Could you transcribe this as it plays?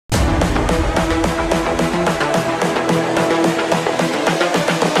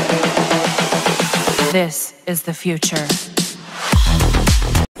This is the future.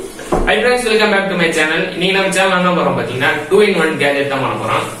 Hi friends, welcome back to my channel. இன்னைக்கு நம்ம சேனல்ல என்ன பண்றோம் பாத்தீங்கன்னா 2-in-1 கேஜெட் தான் பண்ண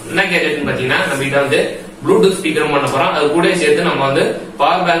போறோம். என்ன கேஜெட்னு பாத்தீங்கன்னா நம்ம கிட்ட வந்து Bluetooth ஸ்பீக்கரும் பண்ண போறோம். அது கூட சேர்த்து நம்ம வந்து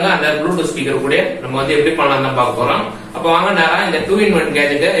பவர் பேங்க் அந்த Bluetooth ஸ்பீக்கர் கூட நம்ம வந்து எப்படி பண்ணலாம் தான் பார்க்க போறோம். அப்ப வாங்க நேரா இந்த 2-in-1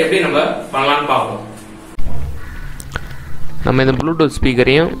 கேஜெட் எப்படி நம்ம பண்ணலாம்னு பார்ப்போம். நம்ம இந்த Bluetooth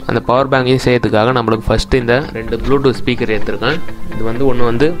ஸ்பீக்கரையும் அந்த பவர் பேங்கையும் செய்யறதுக்காக நம்மளுக்கு ஃபர்ஸ்ட் இந்த ரெண்டு Bluetooth ஸ்பீக்கர் எடுத்துருக்கேன். இது வந்து ஒன்று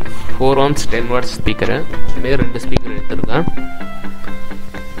வந்து 4 ohms 10 watts ஸ்பீக்கரு, இதுமாரி ரெண்டு ஸ்பீக்கர் எடுத்துருக்கேன்.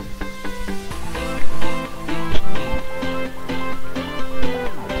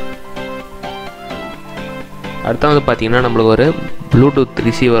 அடுத்து வந்து பார்த்தீங்கன்னா நம்மளுக்கு ஒரு ப்ளூடூத்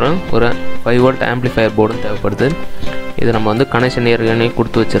ரிசீவரும் ஒரு 5 volt ஆம்ப்ளிஃபையர் போர்டும் தேவைப்படுது. இது நம்ம வந்து கனெக்ஷன் ஏற்கனவே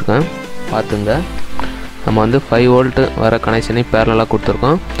கொடுத்து வச்சுருக்கேன், பார்த்துங்க. நம்ம வந்து 5 volt வர கனெக்ஷனை பேரலாக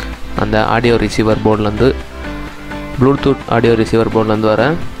கொடுத்துருக்கோம். அந்த audio receiver போர்ட்லேருந்து Bluetooth audio receiver போர்ட்லேருந்து வர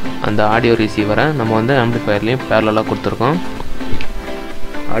அந்த ஆடியோ ரிசீவரை நம்ம வந்து ஆம்ப்ளிஃபையர்லேயும் பேரலாக கொடுத்துருக்கோம்.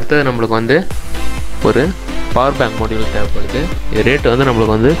 அடுத்தது நம்மளுக்கு வந்து ஒரு பவர் பேங்க் மாடியூல் தேவைப்படுது. இது ரேட்டு வந்து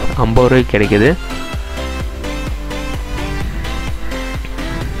நம்மளுக்கு வந்து 50 ரூபாய்க்கு கிடைக்கிது.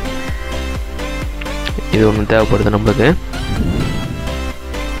 இது ஒன்று தேவைப்படுது நம்மளுக்கு.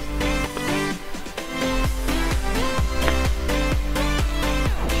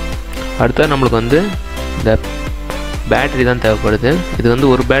 அடுத்தது நம்மளுக்கு வந்து இந்த பேட்ரி தான் தேவைப்படுது. இது வந்து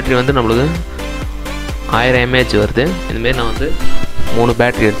ஒரு பேட்ரி வந்து நம்மளுக்கு 1000 mAh வருது. இதுமாரி நான் வந்து 3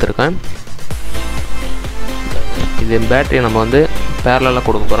 பேட்ரி எடுத்திருக்கேன். இது பேட்ரியை நம்ம வந்து பேரலாக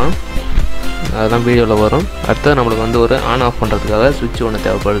கொடுக்க போகிறோம், அதுதான் வீடியோவில் வரும். அடுத்தது நம்மளுக்கு வந்து ஒரு ஆன் ஆஃப் பண்ணுறதுக்காக சுவிட்ச் ஒன்று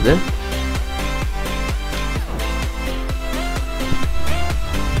தேவைப்படுது.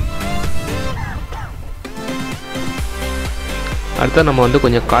 அடுத்து நம்ம வந்து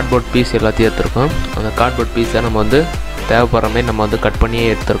கொஞ்சம் கார்ட்போர்ட் பீஸ் எல்லாத்தையும் எடுத்துருக்கோம். அந்த கார்ட்போர்ட் பீஸை நம்ம வந்து தேவைப்படுற மாதிரி நம்ம வந்து கட் பண்ணியே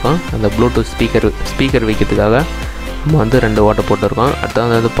எடுத்துருக்கோம். அந்த ப்ளூடூத் ஸ்பீக்கர் வைக்கிறதுக்காக நம்ம வந்து 2 ஓட்டை போட்டிருக்கோம். அடுத்து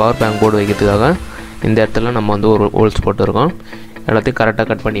வந்து பவர் பேங்க் போர்டு வைக்கிறதுக்காக இந்த இடத்துல நம்ம வந்து ஒரு ஹோல்ஸ் போட்டிருக்கோம். எல்லாத்தையும் கரெக்டாக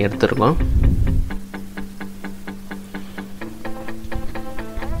கட் பண்ணி எடுத்துருக்கோம்.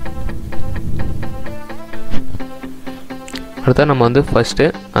 அடுத்து நம்ம வந்து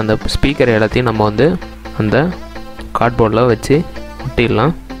ஃபஸ்ட்டு அந்த ஸ்பீக்கர் எல்லாத்தையும் நம்ம வந்து அந்த கார்ட்போர்டில் வச்சு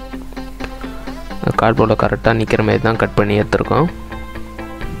ஒட்டிடலாம். கார்ட்போர்டில் கரெக்டாக நிற்கிற மாதிரி தான் கட் பண்ணி எடுத்துருக்கோம்.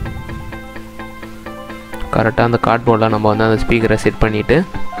 கரெக்டாக அந்த கார்ட்போர்டில் நம்ம வந்து அந்த ஸ்பீக்கரை செட் பண்ணிவிட்டு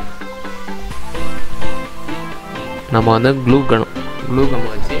நம்ம வந்து க்ளூ கன்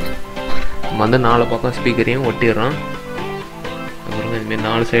வச்சு நம்ம வந்து 4 பக்கம் ஸ்பீக்கரையும் ஒட்டிடுறோம். அப்புறம் இதுமாரி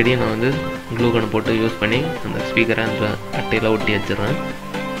 4 சைடையும் நான் வந்து க்ளூ கன் போட்டு யூஸ் பண்ணி அந்த ஸ்பீக்கரை அந்த அட்டையில் ஒட்டி வச்சிடுறேன்.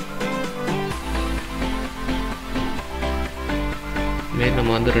 இதுமாரி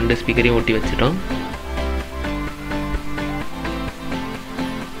நம்ம வந்து 2 ஸ்பீக்கரையும் ஒட்டி வச்சிட்டோம்.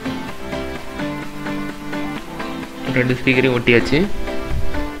 ரெண்டு ஸ்பீக்கரையும் ஒட்டியாச்சு.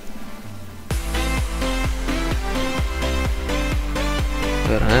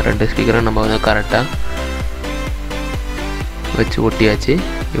 ரெண்டு ஸ்பீக்கரை நம்ம வந்து கரெக்டாக வச்சு ஒட்டியாச்சு.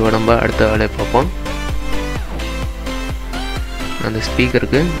 இப்போ நம்ம அடுத்த வேலையை பார்ப்போம். அந்த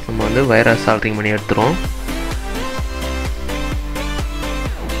ஸ்பீக்கருக்கு நம்ம வந்து வயரை சால்ட்ரிங் பண்ணி எடுத்துருவோம்.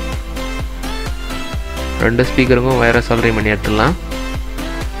 ரெண்டு ஸ்பீக்கருக்கும் வயரை சால்ட்ரிங் பண்ணி எடுத்துடலாம்.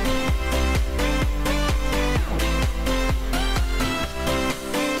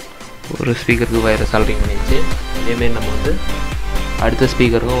 ஒரு ஸ்பீக்கருக்கு வயரை சால்ட்ரிங் பண்ணிடுச்சு. இதேமாரி நம்ம வந்து அடுத்த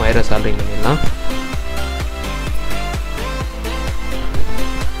ஸ்பீக்கருக்கும் வயரை சால்ட்ரிங் பண்ணிடலாம்.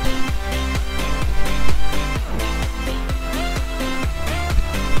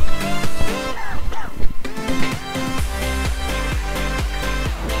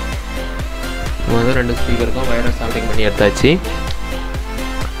 வந்து 2 ஸ்பீக்கருக்கும் வயரை சால்ட்ரிங் பண்ணி எடுத்தாச்சு.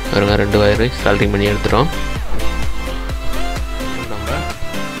 பாருங்க, 2 வயரை சால்ட்ரிங் பண்ணி எடுத்துட்டோம். நம்ம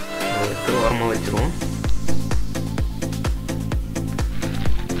எடுத்து ஓரமாக வச்சுருவோம்.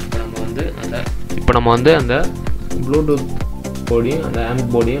 இப்போ நம்ம வந்து அந்த ப்ளூடூத் போர்டையும் அந்த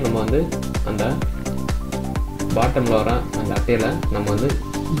ஆம்ப் போர்டையும் நம்ம வந்து அந்த பாட்டமில் வர அந்த அட்டையில் நம்ம வந்து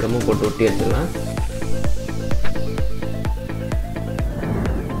ட்ரம்மு போட்டு ஒட்டி வச்சிடலாம்.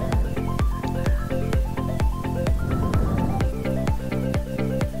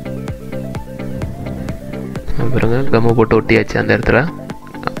 பாருங்க, கம்மு போட்டு ஒட்டியாச்சு அந்த இடத்துல.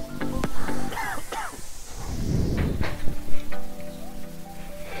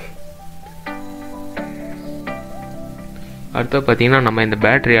 அடுத்து பார்த்தீங்கன்னா நம்ம இந்த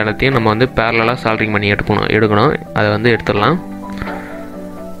பேட்டரி எல்லாத்தையும் நம்ம வந்து பேரலாக சால்ட்ரிங் பண்ணி எடுக்கணும். அதை வந்து எடுத்துடலாம்.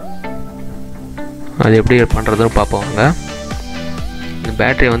 அது எப்படி பண்ணுறதுன்னு பார்ப்போம். இந்த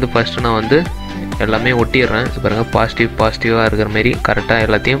பேட்டரியை வந்து ஃபஸ்ட்டு நான் வந்து எல்லாமே ஒட்டிடுறேன். பாருங்கள், பாசிட்டிவாக இருக்கிற மாரி கரெக்டாக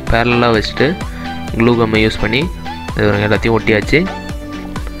எல்லாத்தையும் பேரலாக வச்சுட்டு க்ளூ கம்மை யூஸ் பண்ணி எல்லாத்தையும் ஒட்டியாச்சு.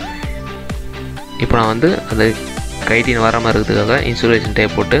 இப்போ நான் வந்து அந்த கைட்டின் வராமல் இருக்கிறதுக்காக இன்சுலேஷன்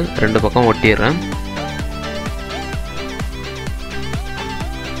டேப் போட்டு 2 பக்கம் ஒட்டிடுறேன்.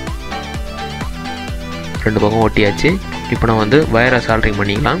 ரெண்டு பக்கம் ஒட்டியாச்சு. இப்போ நான் வந்து வயரை சால்ட்ரிங்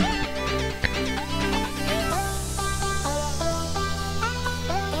பண்ணிக்கலாம்.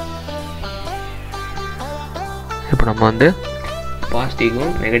 இப்போ நம்ம வந்து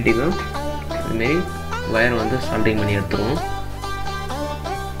பாசிட்டிவும் நெகட்டிவும் இதுமாரி வயரை வந்து சால்ட்ரிங் பண்ணி எடுத்துருவோம்.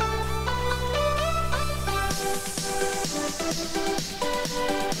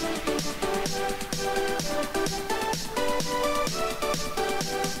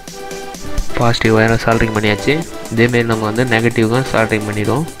 பாசிட்டிவ் வயரை சால்ட்ரிங் பண்ணியாச்சு. இதேமாரி நம்ம வந்து நெகட்டிவ்க்கும் சால்ட்ரிங்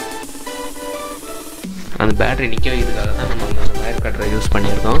பண்ணிவிடுவோம். அந்த பேட்ரி நிற்க வைக்கிறதுக்காக தான் நம்ம வந்து அந்த வயர் கட்டரை யூஸ்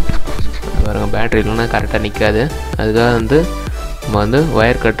பண்ணியிருக்கோம். பாருங்க, பேட்ரி இல்லைன்னா கரெக்டாக நிற்காது. அதுக்காக வந்து நம்ம வந்து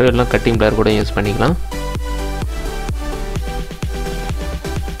வயர் கட்டர் இல்லை கட்டிங் பிளேயர் கூட யூஸ் பண்ணிக்கலாம்.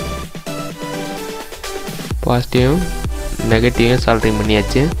 பாசிட்டிவும் நெகட்டிவும் சால்ட்ரிங்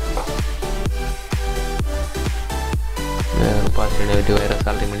பண்ணியாச்சு. பாசிட்டிவ் நெகட்டிவ் வயரை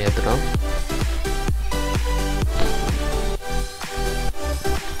சால்ட்ரிங் பண்ணி எடுத்துட்டோம்.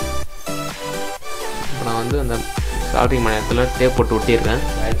 இப்போ நான் வந்து அந்த சால்ட்ரிங் பண்ண இடத்துல டேப் போட்டு ஒட்டியிருக்கேன்.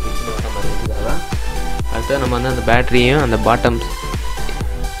 வயர் பிடிச்சிட்டு வர மாதிரி இருக்கிறதா. அடுத்து நம்ம வந்து அந்த பேட்டரியும் அந்த பாட்டம்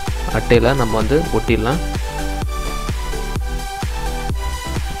அட்டையில் நம்ம வந்து ஒட்டிடலாம்.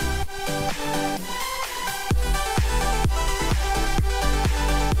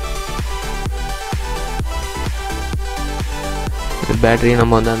 பேட்டரியை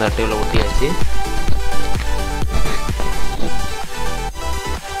நம்ம வந்து அந்த அட்டையில் ஒட்டியாச்சு.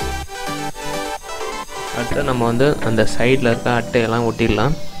 அடுத்து நம்ம வந்து அந்த சைடில் இருக்க அட்டையெல்லாம்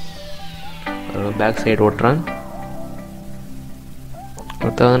ஒட்டிடலாம். Back side ஒட்டுறேன்.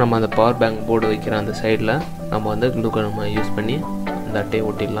 அடுத்தது நம்ம அந்த பவர் பேங்க் போர்டு வைக்கிற அந்த சைடில் நம்ம வந்து க்ளூ கன் யூஸ் பண்ணி அந்த அட்டையை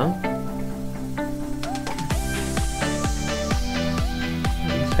ஒட்டிடலாம்.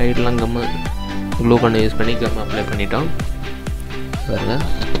 சைடெலாம் க்ளூ கன் யூஸ் பண்ணி கம் அப்ளை பண்ணிட்டோம். பாருங்க.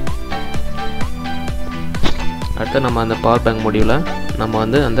 அடுத்து நம்ம அந்த பவர் பேங்க் முடிவில் நம்ம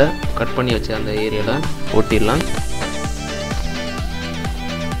வந்து அந்த கட் பண்ணி வச்ச அந்த ஏரியாவில் ஒட்டிடலாம்.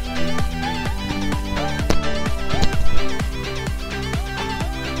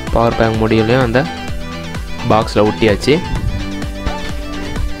 பவர் பேங்க் முடிவுலையும் அந்த பாக்ஸில் ஒட்டியாச்சு.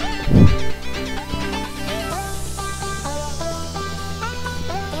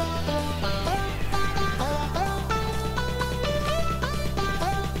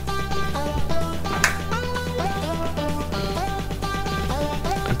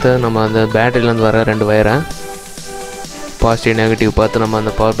 அடுத்து நம்ம அந்த பேட்டரியிலேருந்து வர 2 வயரை பாசிட்டிவ் நெகட்டிவ் பார்த்து நம்ம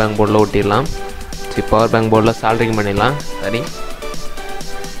அந்த பவர் பேங்க் போர்டில் ஒட்டிடலாம். சரி, பவர் பேங்க் போர்டில் சால்ட்ரிங் பண்ணிடலாம். சரி,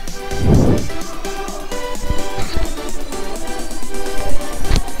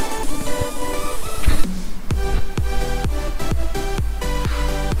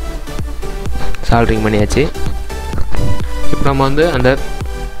 சால்ட்ரிங் பண்ணியாச்சு. இப்போ நம்ம வந்து அந்த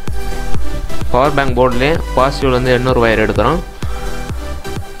பவர் பேங்க் போர்ட்லேயே பாசிட்டிவ்லேருந்து இன்னொரு வயர் எடுக்கிறோம்.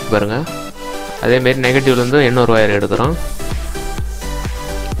 பாருங்க, அதேமாரி நெகட்டிவ்லேருந்து இன்னொரு வயர் எடுக்கிறோம்.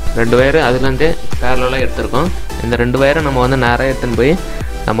 2 வயர் அதுலேருந்தே பேரலாக எடுத்துருக்கோம். இந்த 2 வயரை நம்ம வந்து நேராக எடுத்துன்னு போய்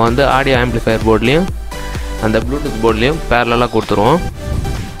நம்ம வந்து ஆடியோ ஆம்பிளிஃபையர் போர்ட்லேயும் அந்த ப்ளூடூத் போர்ட்லேயும் பேரலாக கொடுத்துருவோம்.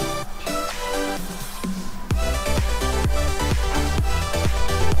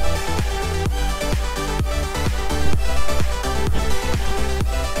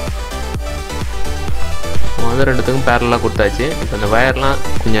 வந்து 2த்துக்கும் பேரலாக கொடுத்தாச்சு. இப்போ இந்த வயர்லாம்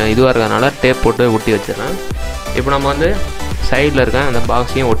கொஞ்சம் இதுவாக இருக்கிறதுனால டேப் போட்டு ஒட்டி வச்சிடலாம். இப்போ நம்ம வந்து சைடில் இருக்க அந்த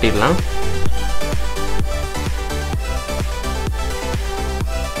பாக்ஸையும் ஒட்டிடலாம்.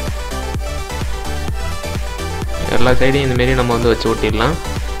 எல்லா சைடையும் இந்தமாரி நம்ம வந்து வச்சு ஒட்டிடலாம்.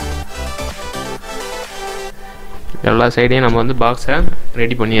 எல்லா சைடையும் நம்ம வந்து பாக்ஸை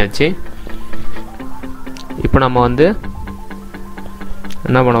ரெடி பண்ணியாச்சு. இப்போ நம்ம வந்து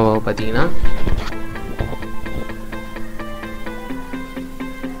என்ன பண்ணுவோம் பார்த்தீங்கன்னா,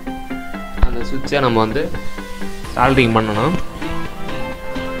 சுவிட்சை நம்ம வந்து சால்ட்ரிங் பண்ணணும்.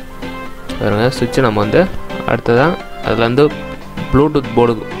 பாருங்க, சுவிட்சை நம்ம வந்து அடுத்ததான் அதில் வந்து ப்ளூடூத்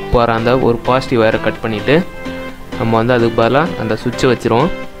போர்டு போகிற அந்த ஒரு பாசிட்டிவ் வயரை கட் பண்ணிவிட்டு நம்ம வந்து அதுக்கு பதிலாக அந்த சுவிட்சை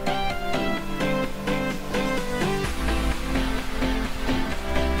வச்சுருவோம்.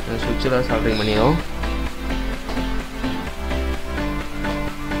 அந்த சுவிட்சில் சால்ட்ரிங் பண்ணிடுவோம்.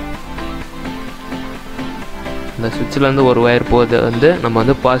 இந்த சுவிட்சிலேருந்து ஒரு வயர் போது வந்து நம்ம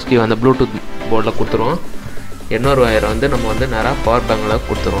வந்து பாசிட்டிவ் அந்த ப்ளூடூத் போர்டில் கொடுத்துருவோம். இன்னொரு வயரை வந்து நம்ம வந்து நேராக பவர் பேங்கில்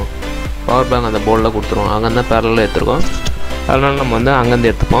கொடுத்துருவோம். பவர் பேங்க் அந்த போர்டில் கொடுத்துருவோம். அங்கேருந்து பேரலில் எடுத்துருக்கோம். அதனால் நம்ம வந்து அங்கேருந்து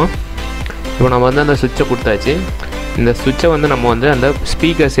எடுத்துப்போம். இப்போ நம்ம வந்து அந்த சுவிட்சை கொடுத்தாச்சு. இந்த சுவிட்சை வந்து நம்ம வந்து அந்த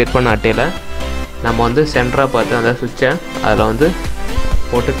ஸ்பீக்கர் செட் பண்ண அட்டையில் நம்ம வந்து சென்டராக பார்த்து அந்த சுவிட்சை அதில் வந்து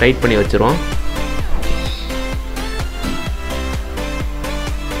போட்டு டைட் பண்ணி வச்சுருவோம்.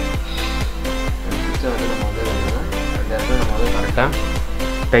 சுவிட்சை வந்து நம்ம வந்து அந்த இடத்துல நம்ம வந்து கரெக்டாக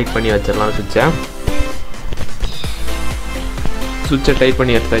டைட் பண்ணி வச்சிடலாம். சுவிட்சை டைட்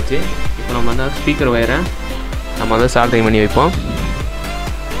பண்ணி எடுத்தாச்சு. இப்போ நம்ம வந்து ஸ்பீக்கர் வயரை நம்ம வந்து சால்டரிங் பண்ணி வைப்போம்.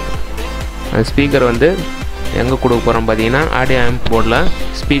 அந்த ஸ்பீக்கர் வந்து எங்கே கொடுக்க போகிறோம் பார்த்தீங்கன்னா, ஆடியோ ஆம்ப் போர்டில்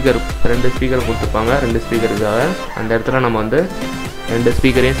ஸ்பீக்கர் 2 ஸ்பீக்கர் கொடுத்துருப்பாங்க. 2 ஸ்பீக்கருக்காக அந்த இடத்துல நம்ம வந்து 2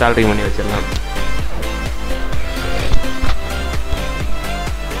 ஸ்பீக்கரையும் சால்டரிங் பண்ணி வச்சிடலாம்.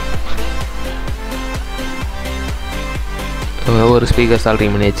 ஒரு ஸ்பீக்கர்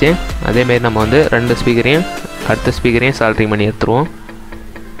சால்டரிங் பண்ணியாச்சு. அதேமாரி நம்ம வந்து 2 ஸ்பீக்கரையும் அடுத்த ஸ்பீக்கரையும் சால்டரிங் பண்ணி எடுத்துருவோம்.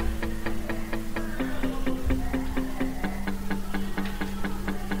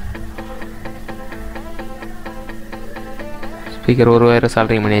 ஸ்பீக்கர் ஒரு வயரை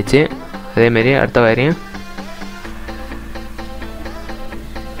சால்டரிங் பண்ணியாச்சு. அதேமாரி அடுத்த வயரையும்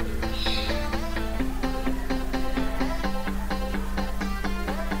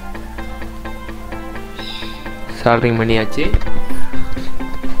சால்டரிங் பண்ணியாச்சு.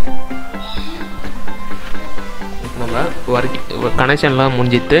 நம்ம கனெக்ஷன்லாம்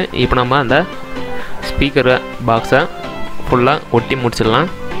முடிஞ்சிட்டு இப்போ நம்ம அந்த ஸ்பீக்கர் பாக்ஸை ஃபுல்லாக ஒட்டி முடிச்சிடலாம்.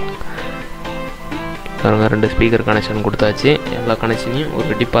 பாருங்க, 2 ஸ்பீக்கர் கனெக்ஷன் கொடுத்தாச்சு. எல்லா கனெக்ஷனையும் ஒரு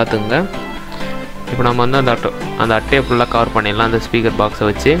ரெடி பார்த்துங்க. இப்போ நம்ம வந்து அந்த அட்டையை ஃபுல்லாக கவர் பண்ணிடலாம். அந்த ஸ்பீக்கர் பாக்ஸை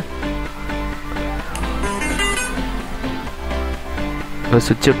வச்சு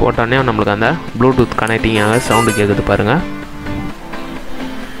சுவிட்சு போட்டோன்னே நம்மளுக்கு அந்த ப்ளூடூத் கனெக்டிங்காக சவுண்டு கேட்குது பாருங்கள்.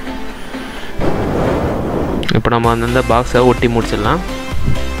 இப்போ நம்ம அந்த பாக்ஸை ஒட்டி முடிச்சிடலாம்.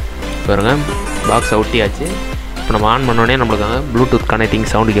 பாருங்கள், பாக்ஸை ஒட்டியாச்சு. இப்போ நம்ம ஆன் பண்ணோடனே நம்மளுக்கு அந்த ப்ளூடூத் கனெக்டிங்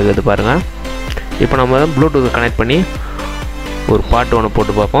சவுண்டு கேட்குது பாருங்கள். இப்போ நம்ம ப்ளூடூத் கனெக்ட் பண்ணி ஒரு பாட்டு ஒன்று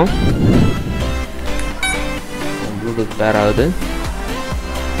போட்டு பார்ப்போம். ப்ளூடூத் பேர் ஆகுது.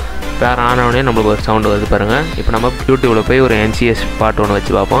 பேர் ஆனவுடனே நம்மளுக்கு ஒரு சவுண்டு வருது பாருங்கள். இப்போ நம்ம யூடியூப்பில் போய் ஒரு NCS பாட்டு ஒன்று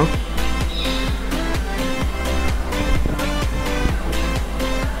வச்சு பார்ப்போம்.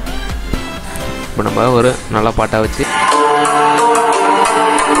 இப்போ நம்ம ஒரு நல்ல பாட்டாக வச்சு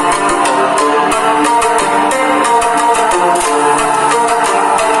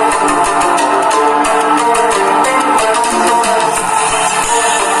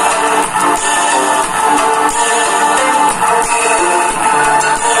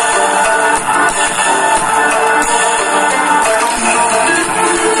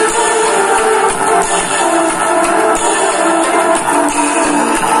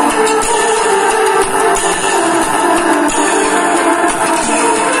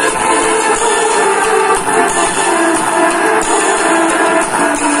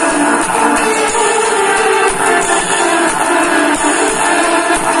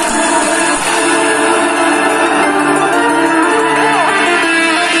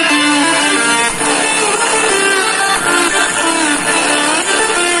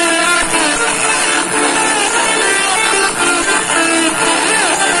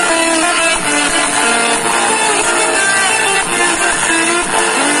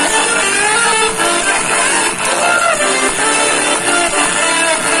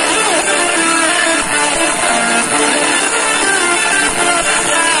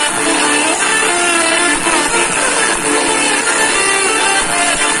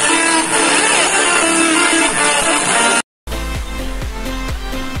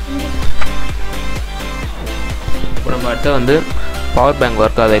அடுத்து வந்து பவர் பேங்க்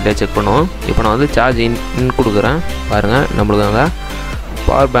ஒர்க் ஆகுதா இல்லையா செக் பண்ணுவோம். இப்போ நான் வந்து சார்ஜ் இன் கொடுக்குறேன் பாருங்கள். நம்மளுக்கு அங்கே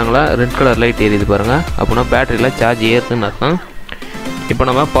பவர் பேங்கில் ரெட் கலர் லைட் எரியுது பாருங்கள். அப்படின்னா பேட்டரியில் சார்ஜ் ஏறுதுன்னு அர்த்தம். இப்போ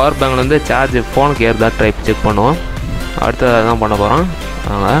நம்ம பவர் பேங்கில் வந்து சார்ஜ் ஃபோனுக்கு ஏறுதா டைப் செக் பண்ணுவோம். அடுத்து அதான் பண்ண போகிறோம்.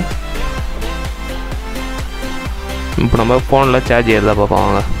 வாங்க, இப்போ நம்ம ஃபோனில் சார்ஜ் ஏறுதா பார்ப்போம்.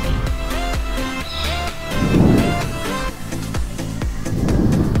 வாங்க,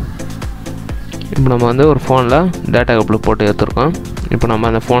 இப்போ நம்ம வந்து ஒரு ஃபோனில் டேட்டா கேபிள் போட்டு எடுத்துருக்கோம். இப்போ நம்ம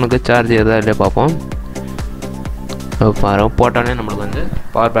அந்த ஃபோனுக்கு சார்ஜ் ஏறுதா இல்லையா பார்ப்போம். பாருங்கள், போட்டோன்னே நம்மளுக்கு வந்து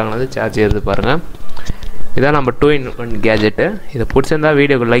பவர் பேங்கில் வந்து சார்ஜ் ஏறுது பாருங்கள். இதான் நம்ம 2-in-1 கேஜெட்டு. இதை பிடிச்சிருந்தா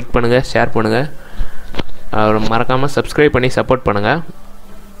வீடியோக்கு லைக் பண்ணுங்கள், ஷேர் பண்ணுங்கள், மறக்காமல் சப்ஸ்கிரைப் பண்ணி சப்போர்ட் பண்ணுங்கள்.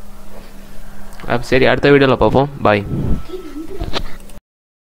 சரி, அடுத்த வீடியோவில் பார்ப்போம். பாய்.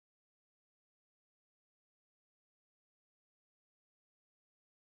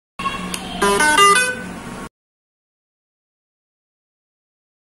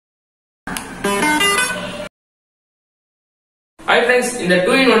 ஹாய் ஃப்ரெண்ட்ஸ், இந்த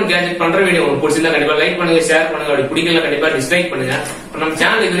 2-in-1 கேஜெட் பண்ற வீடியோ உங்களுக்கு பிடிச்சிருந்தா கண்டிப்பா லைக் பண்ணுங்க, ஷேர் பண்ணுங்க. அப்படி பிடிக்கல கண்டிப்பா டிஸ்லைக் பண்ணுங்க. நம்ம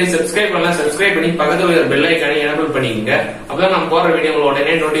சேனல் இதுவரை சப்ஸ்கிரைப் பண்ணலாம், சப்ஸ்கிரைப் பண்ணி பக்கத்துல ஒரு பெல் ஐகானை எனேபிள் பண்ணிக்கங்க. அப்பதான் நம்ம போற வீடியோ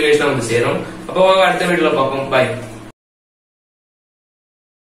உடனே நோட்டிபிகேஷன் வந்து சேரும். அப்போ வாங்க அடுத்த வீடியோல பார்ப்போம். பாய்.